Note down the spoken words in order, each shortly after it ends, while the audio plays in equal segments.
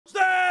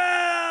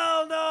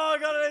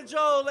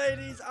Hello,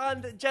 ladies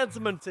and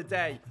gentlemen.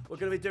 Today, we're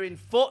going to be doing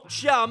FUT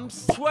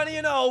Champs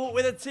 20-0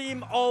 with a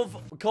team of,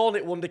 we're calling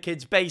it Wonder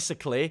Kids,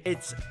 basically.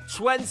 It's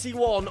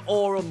 21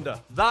 or under.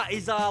 That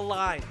is our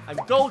line. And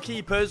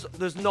goalkeepers,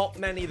 there's not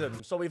many of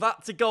them. So we've had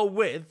to go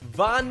with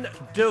Van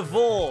der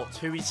Voort,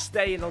 who is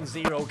staying on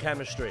 0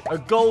 chemistry. A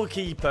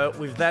goalkeeper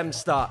with them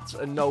stats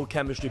and no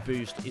chemistry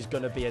boost is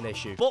going to be an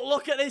issue. But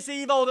look at this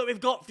Evo that we've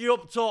got for you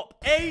up top.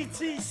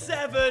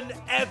 87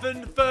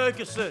 Evan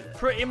Ferguson.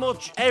 Pretty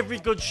much every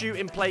good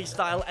shooting play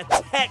style. A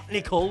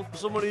technical,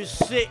 someone who's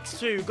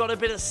 6'2", got a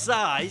bit of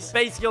size.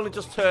 Basically only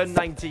just turned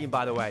 19,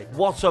 by the way.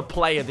 What a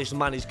player this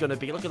man is going to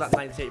be. Look at that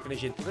 98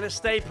 finishing. We're going to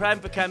stay prem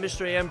for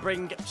chemistry and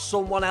bring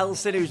someone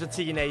else in who's a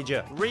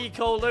teenager.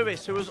 Rico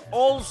Lewis, who has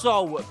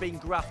also been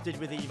grafted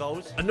with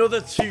Evos.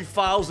 Another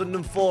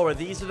 2004.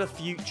 These are the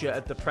future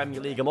of the Premier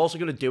League. I'm also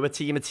going to do a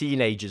team of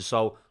teenagers,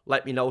 so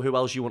let me know who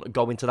else you want to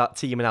go into that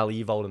team and I'll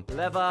evo them.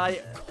 Levi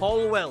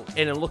Colwell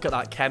in, and look at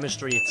that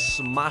chemistry. It's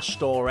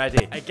smashed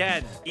already.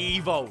 Again,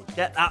 evo.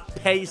 Get that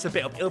pace a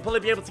bit up. He'll probably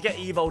be able to get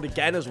evoed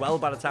again as well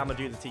by the time I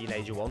do the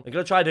teenager one. I'm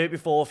going to try to do it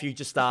before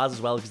future stars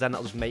as well, because then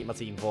that'll just make my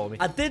team for me.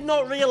 I did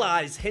not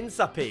realize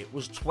Hinsapi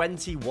was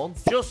 21.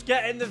 Just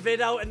getting the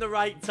vid out in the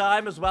right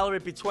time as well, or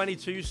he'd be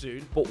 22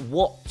 soon. But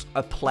what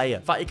a player.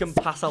 In fact, he can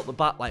pass out the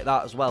back like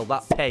that as well.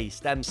 That pace,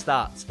 them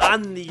stats,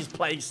 and these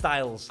play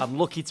styles. I'm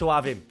lucky to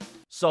have him.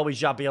 So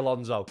is Xabi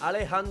Alonso.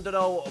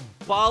 Alejandro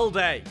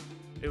Balde,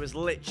 who was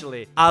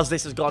literally, as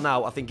this has gone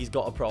out, I think he's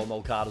got a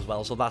promo card as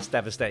well. So that's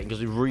devastating,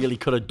 because we really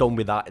could have done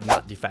with that in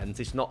that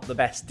defense. It's not the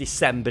best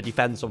December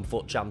defense on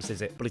FUT Champs,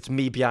 is it? But it's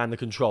me behind the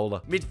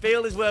controller.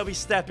 Midfield is where we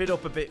step it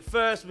up a bit.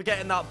 First, we're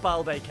getting that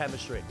Balde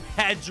chemistry.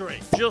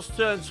 Pedri, just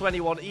turned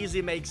 21,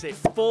 easily makes it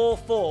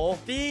 4-4.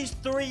 These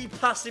 3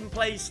 passing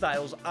play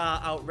styles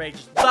are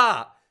outrageous.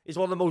 That is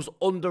one of the most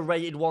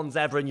underrated ones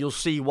ever, and you'll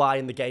see why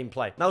in the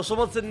gameplay. Now,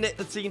 someone to knit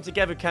the team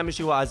together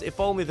chemistry-wise, if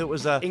only there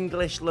was an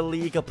English La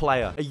Liga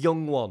player, a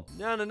young one.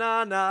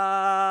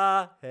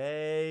 Na-na-na-na,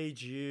 hey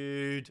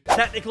Jude.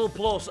 Technical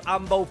plus,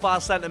 and both our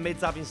centre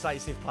mids have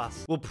incisive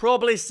pass. We'll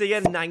probably see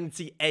a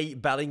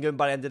 98 Bellingham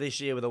by the end of this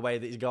year with the way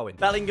that he's going.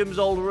 Bellingham's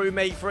old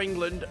roommate for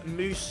England,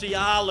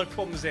 Musiala,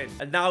 comes in,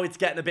 and now it's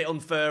getting a bit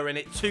unfair in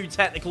it. 2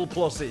 technical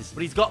pluses,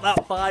 but he's got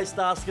that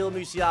 5-star skill,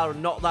 Musiala,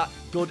 and not that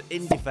good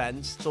in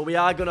defence, so we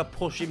are going to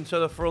push him to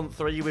the front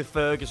 3 with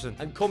Ferguson.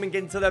 And coming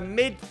into the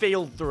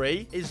midfield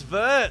 3 is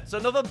Wirtz,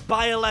 another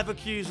Bayer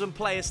Leverkusen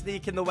player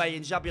sneaking the way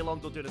in. Xabi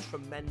Alonso doing a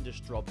tremendous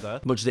job there,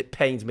 much as it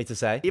pains me to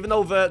say. Even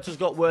though Wirtz has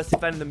got worse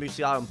defending than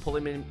Musiala, and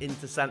pulling him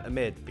into centre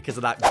mid because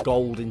of that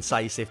gold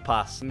incisive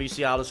pass.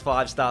 Musiala's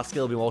 5-star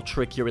skill will be more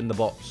trickier in the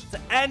box. To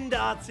end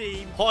our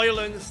team,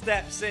 Højlund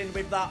steps in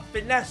with that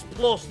finesse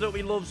plus that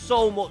we love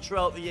so much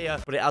throughout the year,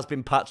 but it has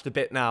been patched a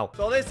bit now.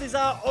 So this is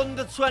our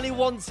under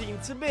 21 team.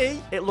 To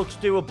me, it looks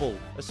doable,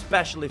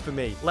 especially for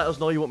me. Let us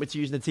know you want me to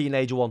use the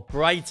teenager one.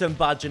 Brighton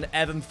badge and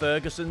Evan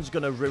Ferguson's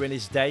going to ruin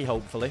his day,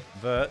 hopefully.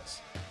 Wirtz.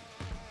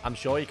 I'm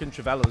sure you can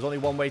Trivella. There's only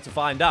one way to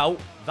find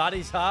out. That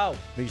is how.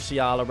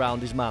 Musiala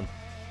around his man.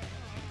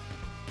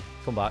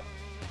 Come back.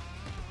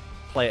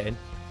 Play it in.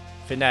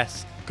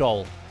 Finesse.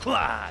 Goal.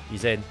 Clad.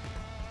 He's in.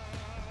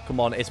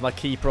 Come on, it's my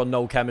keeper on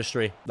no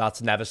chemistry.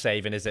 That's never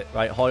saving, is it?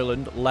 Right,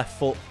 Højlund, left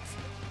foot,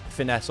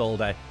 finesse all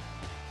day.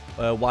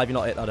 Why have you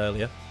not hit that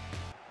earlier?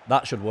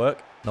 That should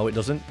work. No, it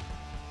doesn't.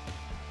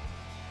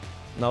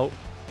 No.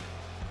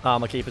 Ah,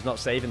 my keeper's not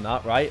saving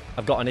that, right?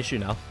 I've got an issue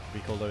now.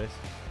 Rico Lewis.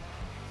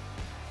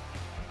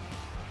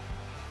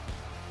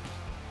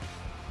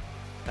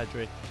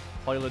 Pedri.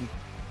 Højlund.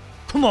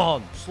 Come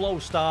on! Slow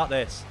start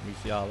this.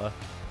 Musiala.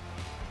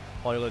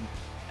 Højlund.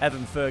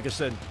 Evan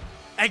Ferguson.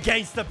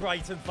 Against the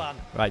Brighton fan.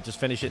 Right, just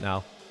finish it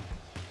now.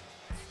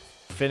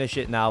 Finish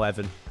it now,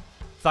 Evan.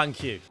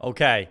 Thank you.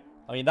 Okay.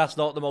 I mean, that's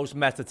not the most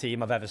meta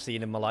team I've ever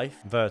seen in my life.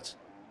 Wirtz.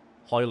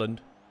 Højlund.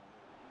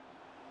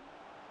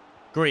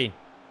 Green.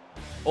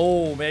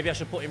 Oh, maybe I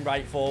should put him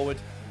right forward.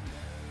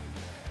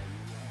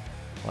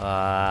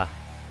 My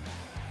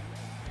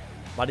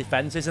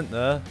defense isn't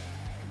there.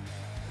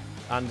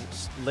 And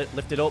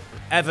lift it up.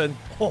 Evan.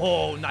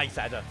 Oh, nice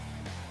header.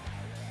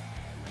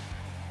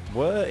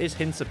 Where is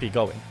Hinsapi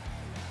going?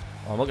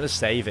 Oh, I'm not going to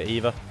save it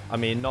either. I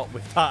mean, not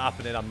with that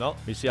happening, I'm not.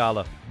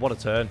 Musiala. What a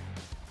turn.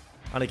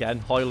 And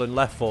again, Højlund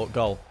left foot,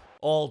 goal.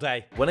 All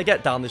day. When I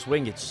get down this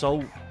wing, it's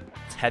so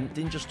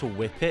tempting just to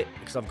whip it,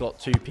 because I've got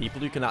 2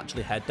 people who can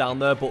actually head down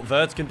there, but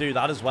Wirtz can do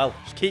that as well.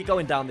 Just keep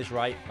going down this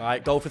right. All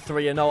right, go for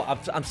 3 and no.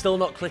 I'm still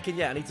not clicking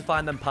yet. I need to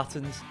find them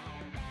patterns.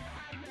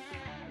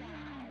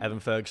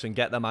 Evan Ferguson,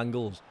 get them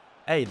angles.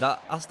 Hey,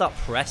 that's that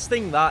press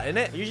thing, that,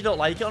 innit? I usually don't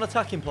like it on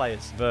attacking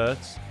players.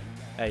 Wirtz.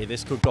 Hey,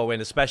 this could go in,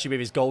 especially with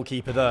his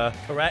goalkeeper there.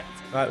 Correct.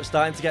 Right, we're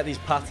starting to get these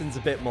patterns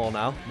a bit more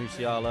now.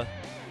 Musiala.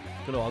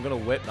 I'm going to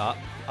whip that.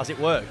 Has it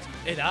worked?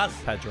 It has.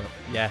 Pedro.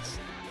 Yes.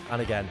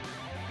 And again.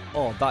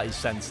 Oh, that is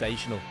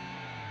sensational.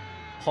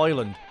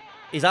 Højlund.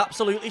 He's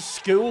absolutely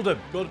schooled him.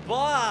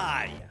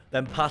 Goodbye.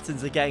 Then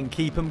patterns again.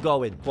 Keep him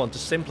going. Go on, to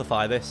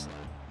simplify this.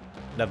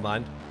 Never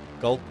mind.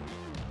 Goal.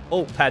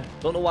 Oh, Ped.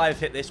 Don't know why I've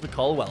hit this with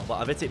Colwell, but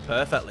I've hit it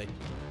perfectly.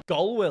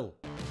 Goal will.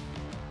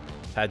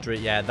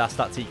 Pedri, yeah, that's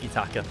that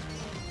tiki-taka.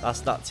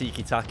 That's that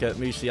tiki-taka.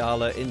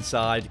 Musiala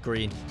inside,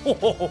 green.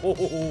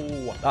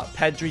 Oh, that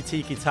Pedri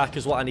tiki-taka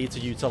is what I need to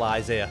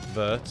utilize here.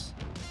 Verts.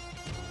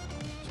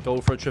 Let's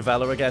go for a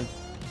Trivela again.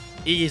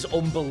 He is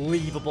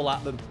unbelievable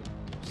at them.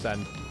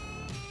 Send.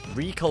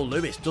 Rico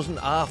Lewis doesn't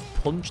half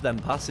punch them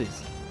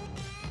passes.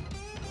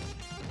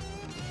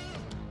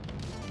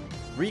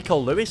 Rico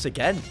Lewis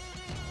again.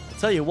 I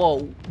tell you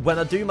what, when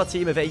I do my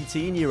team of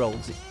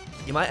 18-year-olds,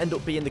 you might end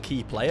up being the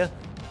key player.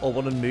 Or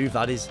one and move,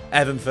 that is.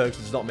 Evan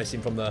Ferguson's not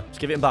missing from there.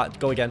 Just give it him back.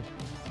 Go again.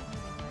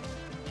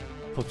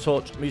 Put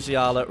touch.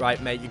 Musiala.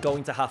 Right, mate. You're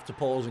going to have to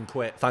pause and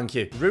quit. Thank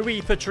you.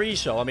 Rui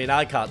Patricio. I mean,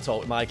 I can't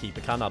talk with my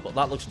keeper, can I? But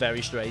that looks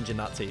very strange in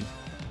that team.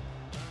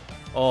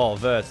 Oh,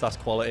 Vert. That's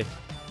quality.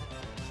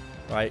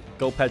 Right.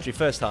 Go Pedri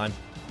first time.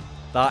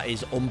 That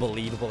is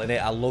unbelievable, innit?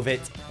 I love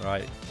it.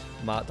 Right.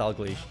 Mark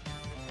Dalglish.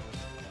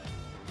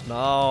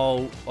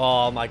 No.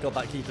 Oh, my God.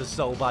 That keeper's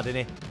so bad,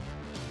 innit?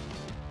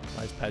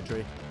 Nice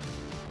Pedri.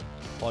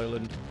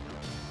 Hoyland.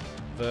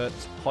 Vert.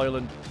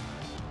 Hoyland.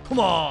 Come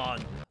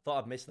on!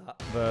 Thought I'd missed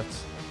that. Vert.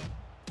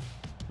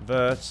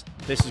 Vert.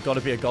 This has got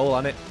to be a goal,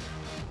 hasn't it?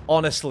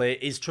 Honestly,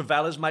 his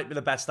Trivelas might be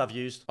the best I've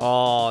used.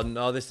 Oh,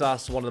 no.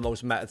 That's one of the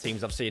most meta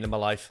teams I've seen in my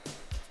life.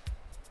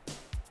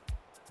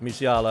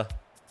 Musiala.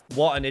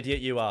 What an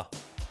idiot you are.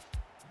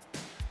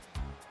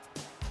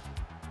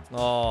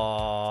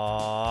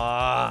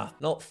 Oh,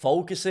 not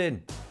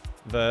focusing.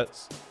 Vert.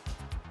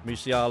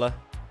 Musiala.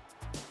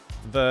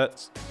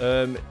 Vert.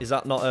 Is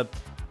that not a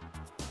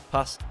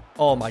pass?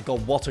 Oh my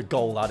God, what a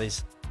goal that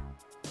is.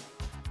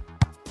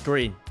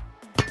 Green.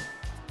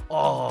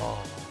 Oh,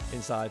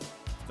 inside.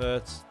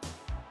 Vert.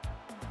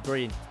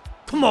 Green.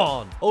 Come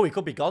on. Oh, he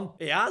could be gone.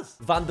 He has.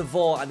 Van der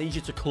Voort, I need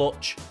you to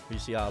clutch.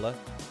 Musiala.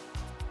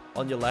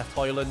 On your left,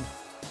 Hoyland.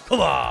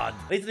 Come on.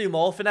 I need to do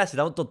more finesse. I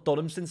haven't done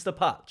him since the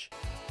patch.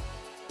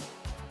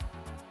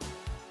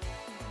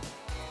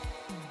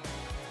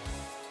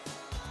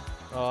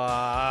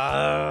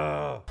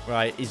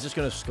 Right, he's just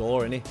going to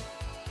score, isn't he?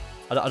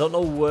 I don't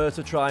know where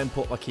to try and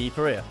put my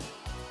keeper here.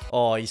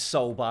 Oh, he's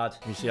so bad.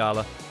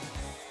 Musiala.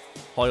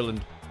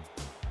 Hoyland.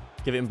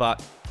 Give it him back.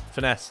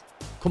 Finesse.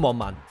 Come on,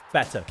 man.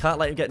 Better. Can't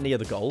let him get near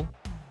the goal.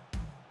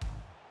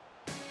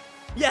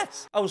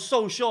 Yes! I was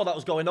so sure that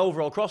was going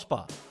over or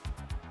crossbar.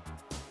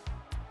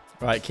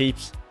 Right,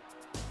 keeps.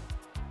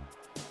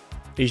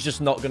 He's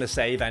just not going to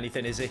save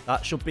anything, is he?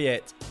 That should be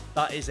it.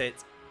 That is it.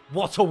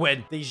 What a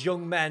win. These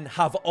young men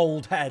have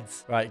old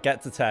heads. Right,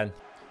 get to 10.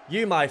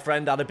 You, my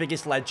friend, are the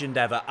biggest legend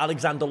ever.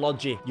 Alexander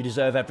Lodgy. You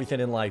deserve everything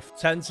in life.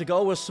 10 to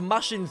go. We're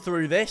smashing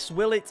through this.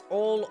 Will it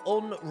all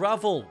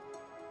unravel?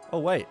 Oh,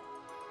 wait.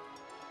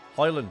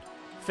 Hoyland.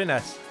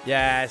 Finesse.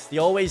 Yes, they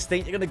always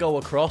think you're going to go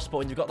across, but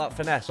when you've got that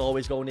finesse,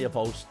 always go near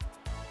post.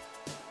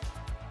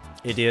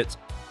 Idiot.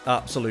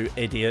 Absolute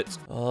idiot.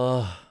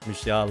 Oh,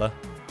 Musiala.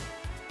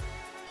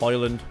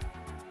 Hoyland.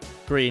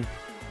 Green.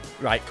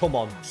 Right, come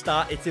on.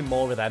 Start hitting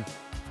more of them.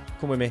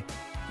 Come with me.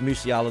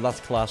 Musiala, that's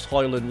class.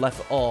 Hoyland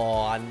left.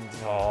 Oh,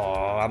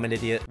 I'm an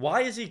idiot.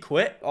 Why has he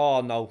quit?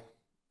 Oh, no.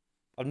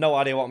 I've no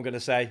idea what I'm going to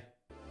say.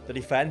 The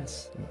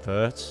defense.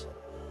 Vert.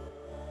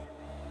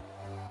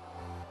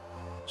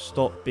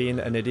 Stop being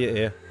an idiot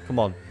here. Come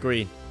on.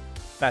 Green.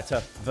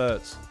 Better.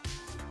 Vert.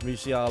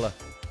 Musiala.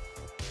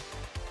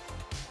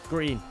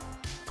 Green.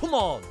 Come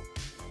on.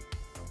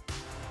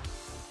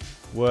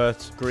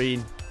 Wert.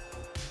 Green.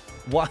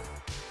 What?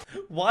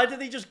 Why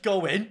did he just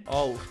go in?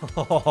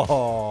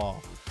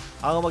 Oh.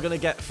 How am I going to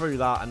get through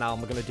that? And now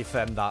I'm going to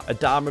defend that.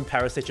 Adama and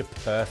Perisic are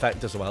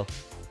perfect as well.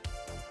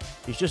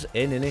 He's just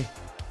in, isn't he?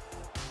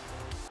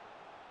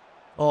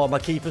 Oh, my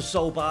keeper's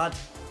so bad.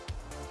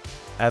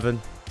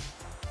 Evan.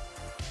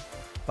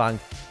 Bang.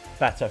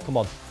 Better. Come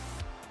on.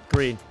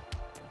 Green.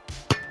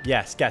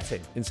 Yes, get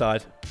in.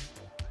 Inside.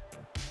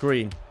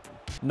 Green.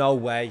 No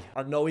way.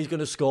 I know he's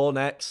going to score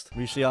next.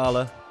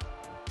 Musiala.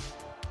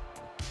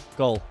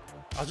 Goal.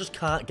 I just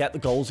can't get the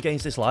goals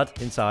against this lad.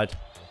 Inside.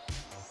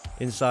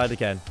 Inside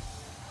again.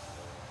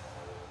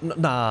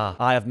 Nah.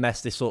 I have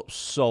messed this up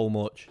so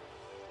much.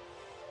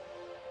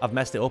 I've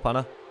messed it up,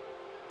 Anna.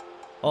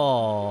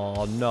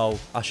 Oh, no.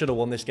 I should have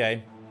won this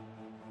game.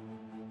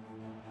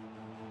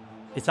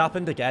 It's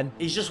happened again.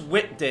 He's just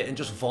whipped it and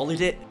just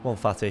volleyed it. Come on,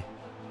 Fatty.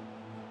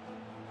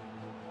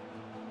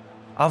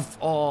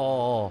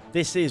 Oh,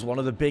 this is one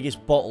of the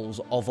biggest bottles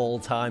of all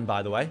time,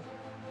 by the way.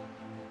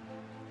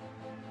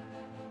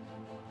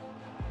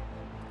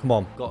 Come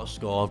on. Got to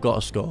score. I've got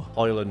to score.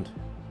 Hoyland.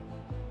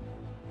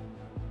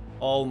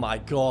 Oh, my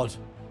God.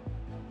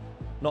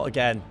 Not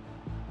again.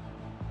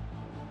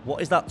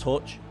 What is that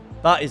touch?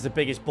 That is the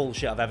biggest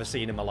bullshit I've ever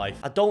seen in my life.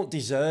 I don't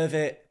deserve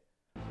it.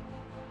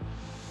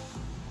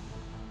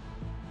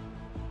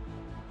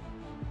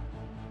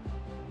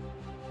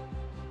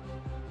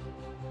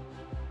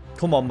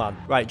 Come on, man.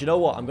 Right, do you know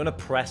what? I'm going to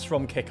press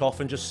from kickoff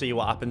and just see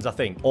what happens, I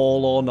think.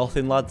 All or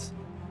nothing, lads.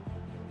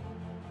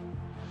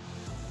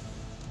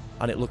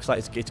 And it looks like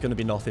it's going to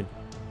be nothing.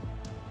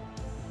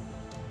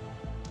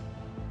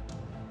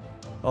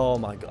 Oh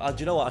my God.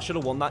 Do you know what? I should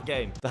have won that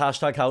game. The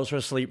hashtag house are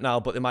asleep now,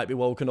 but they might be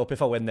woken up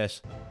if I win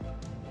this.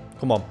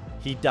 Come on.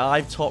 He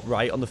dived top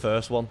right on the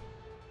first one.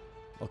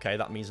 Okay,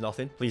 that means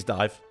nothing. Please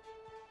dive.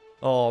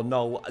 Oh,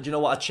 no. Do you know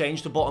what? I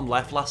changed to bottom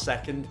left last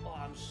second. Oh,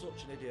 I'm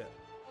such an idiot.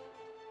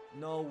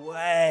 No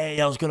way.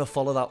 I was going to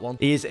follow that one.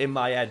 He's in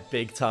my head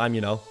big time,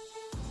 you know.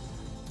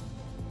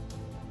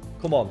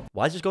 Come on.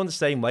 Why is this going the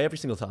same way every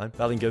single time?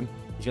 Bellingham.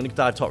 He's going to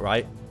dive top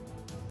right.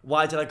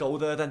 Why did I go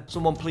there then?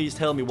 Someone please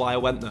tell me why I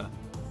went there.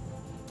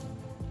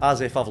 As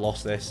if I've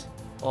lost this.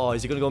 Oh,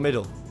 is he going to go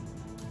middle?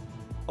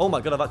 Oh my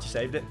God, I've actually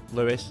saved it.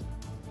 Lewis.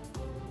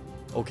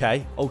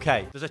 Okay,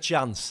 okay. There's a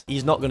chance.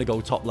 He's not going to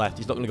go top left.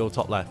 He's not going to go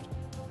top left.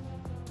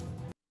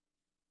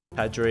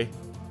 Pedri.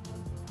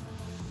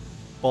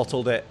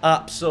 Bottled it.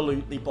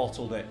 Absolutely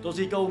bottled it. Does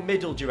he go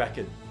middle, do you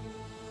reckon?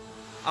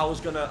 I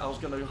was gonna,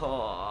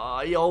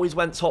 oh, he always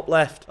went top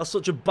left. That's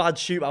such a bad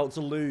shootout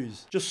to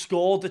lose. Just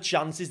score the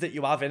chances that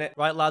you have in it.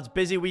 Right, lads,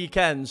 busy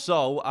weekend,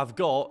 so I've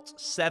got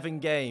 7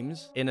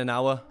 games in an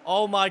hour.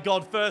 Oh my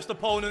God, first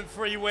opponent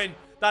free win.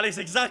 That is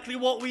exactly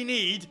what we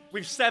need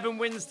with 7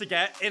 wins to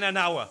get in an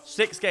hour.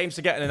 6 games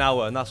to get in an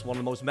hour, and that's one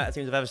of the most meta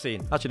teams I've ever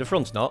seen. Actually, the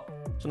front's not.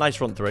 It's a nice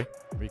front 3.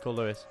 Rico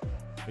Lewis.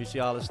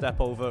 Musiala, step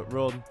over,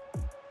 run.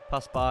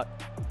 Pass back.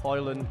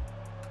 Hoyland.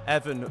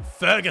 Evan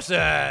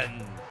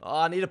Ferguson.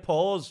 Oh, I need a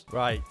pause.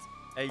 Right.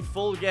 A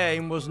full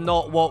game was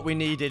not what we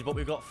needed, but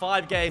we've got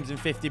 5 games in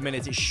 50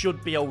 minutes. It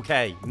should be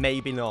okay.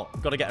 Maybe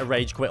not. Got to get a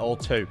rage quit or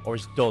 2, or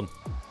it's done.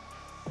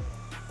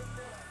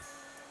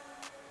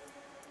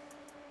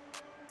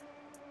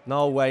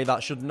 No way.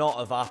 That should not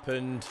have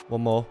happened.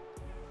 One more.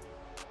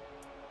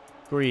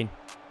 Green.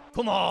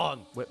 Come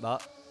on. Whip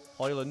that.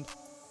 Hoyland.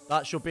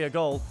 That should be a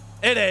goal.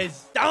 It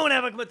is. Don't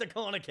ever commit the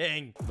corner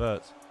king.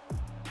 Vert.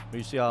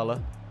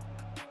 Musiala.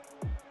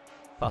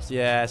 Pass.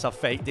 Yes, I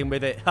faked him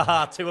with it.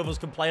 Haha, 2 of us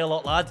can play a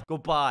lot, lad.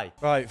 Goodbye.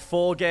 Right,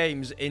 4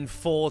 games in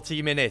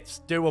 40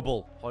 minutes.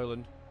 Doable.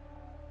 Hoyland.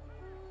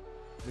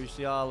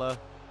 Musiala.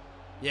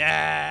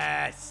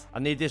 Yes. I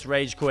need this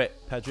rage quit.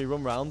 Pedri,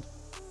 run round.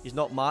 He's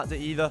not marked it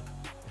either.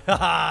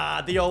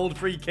 Haha, the old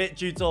free kit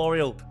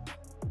tutorial.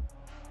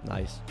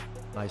 Nice.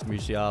 Nice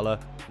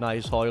Musiala.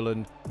 Nice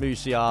Hoyland.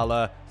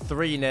 Musiala.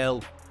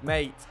 3-0.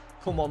 Mate.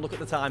 Come on, look at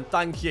the time.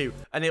 Thank you.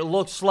 And it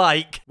looks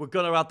like we're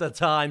going to have the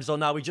time, so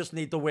now we just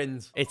need the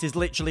wins. It is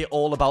literally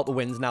all about the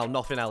wins now,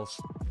 nothing else.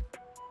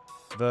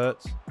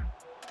 Vert.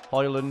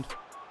 Hoyland.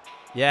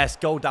 Yes,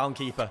 go down,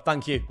 keeper.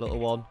 Thank you, little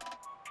one.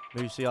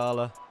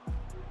 Musiala.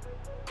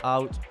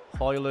 Out.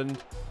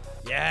 Hoyland.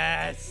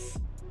 Yes!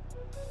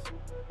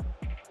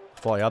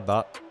 Thought I had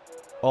that.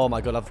 Oh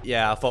my God,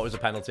 I thought it was a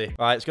penalty.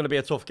 All right, it's going to be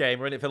a tough game.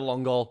 We're in it for the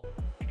long goal.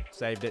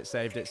 Saved it,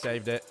 saved it,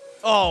 saved it.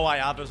 Oh, I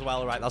have as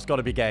well. Right, that's got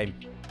to be game.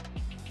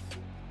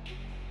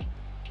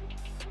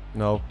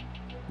 No.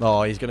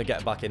 Oh, he's going to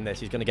get back in this.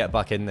 He's going to get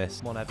back in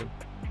this. Come on, Evan.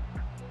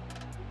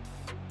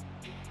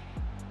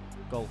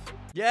 Goal.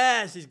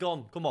 Yes, he's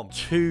gone. Come on.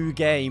 2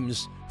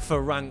 games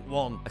for rank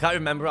 1. I can't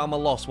remember how my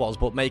loss was,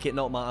 but make it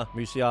not matter.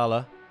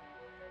 Musiala.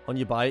 On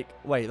your bike.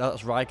 Wait,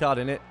 that's Rijkaard,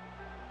 innit?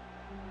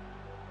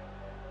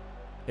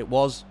 It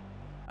was.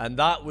 And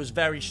that was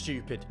very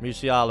stupid.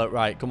 Musiala.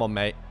 Right, come on,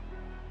 mate.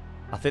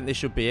 I think this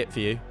should be it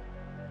for you.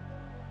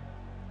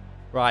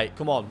 Right,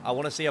 come on. I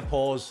want to see a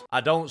pause.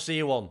 I don't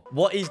see one.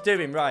 What he's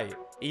doing, right,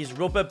 he's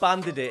rubber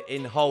banded it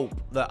in hope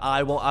that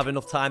I won't have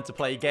enough time to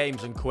play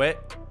games and quit.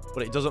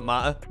 But it doesn't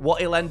matter.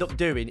 What he'll end up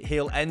doing,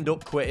 he'll end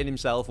up quitting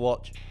himself.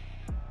 Watch.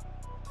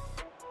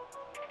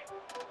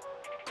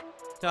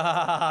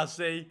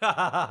 See?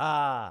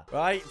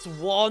 Right, it's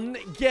 1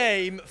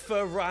 game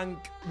for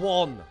rank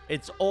 1.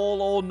 It's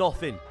all or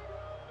nothing.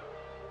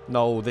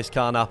 No, this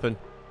can't happen.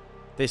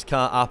 This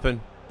can't happen.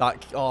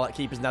 That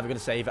keeper's never going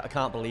to save it. I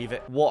can't believe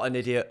it. What an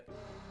idiot.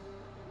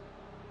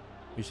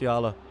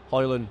 Musiala.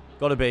 Hoyland.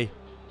 Gotta be.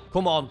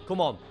 Come on. Come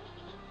on.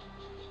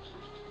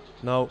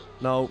 No.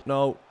 No.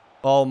 No.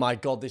 Oh, my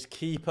God. This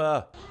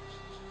keeper.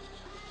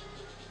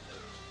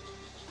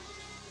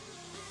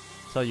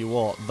 Tell you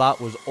what. That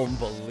was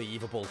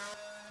unbelievable.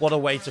 What a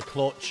way to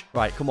clutch.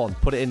 Right. Come on.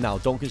 Put it in now.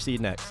 Don't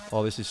concede next.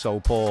 Oh, this is so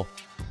poor.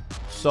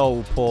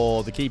 So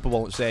poor. The keeper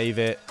won't save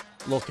it.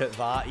 Look at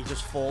that. He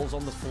just falls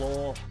on the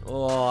floor.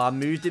 Oh, I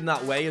moved him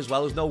that way as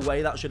well. There's no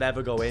way that should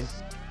ever go in.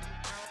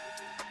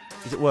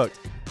 Has it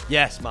worked?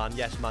 Yes, man.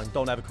 Yes, man.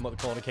 Don't ever come up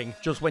the corner king.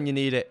 Just when you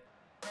need it.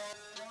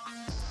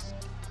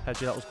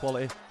 Pedri, that was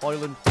quality.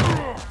 Hoyland.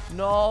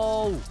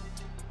 No.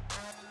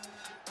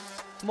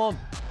 Come on.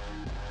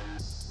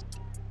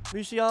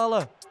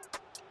 Musiala.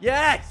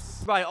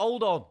 Yes. Right,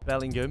 hold on.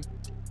 Bellingham.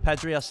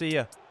 Pedri, I see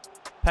you.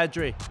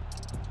 Pedri.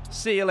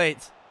 Seal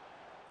it.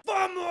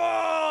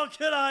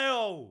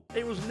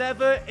 It was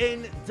never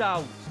in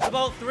doubt.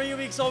 About 3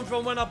 weeks on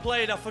from when I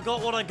played, I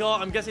forgot what I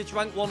got. I'm guessing it's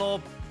rank 1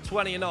 or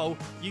 20-0.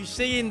 You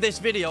seeing this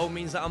video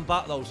means that I'm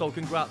back though, so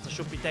congrats. I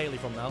should be daily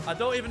from now. I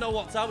don't even know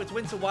what's out. It's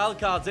winter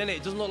wildcards, innit?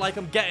 It doesn't look like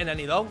I'm getting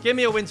any though. Give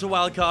me a winter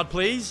wildcard,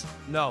 please.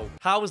 No.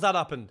 How has that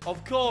happened?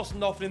 Of course,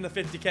 nothing in the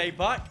 50k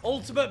pack.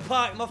 Ultimate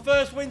pack, my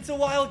first winter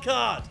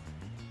wildcard.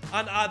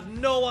 And I have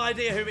no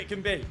idea who it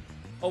can be.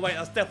 Oh, wait,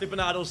 that's definitely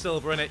Bernardo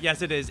Silva, innit?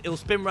 Yes, it is. It'll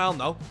spin round,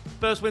 though.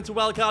 First winter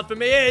wildcard for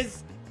me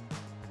is...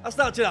 That's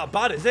not actually that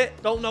bad, is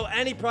it? Don't know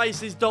any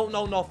prices, don't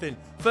know nothing.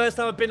 First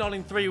time I've been on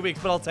in 3 weeks,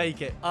 but I'll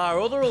take it. Our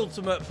other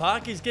ultimate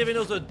pack is giving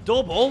us a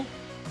double.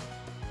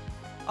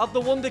 Have the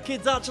Wonder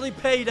Kids actually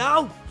paid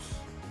out?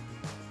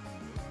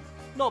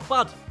 Not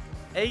bad.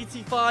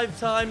 85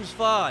 times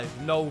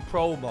 5. No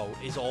promo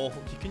is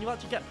awful. Can you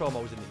actually get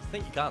promos in these? I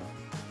think you can.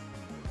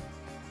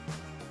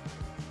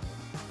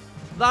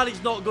 That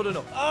is not good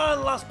enough.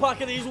 And last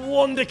pack of these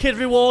Wonder Kid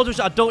rewards, which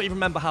I don't even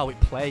remember how it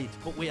played.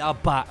 But we are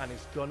back, and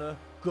it's gonna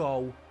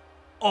go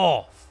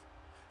off.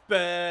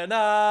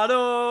 Bernardo!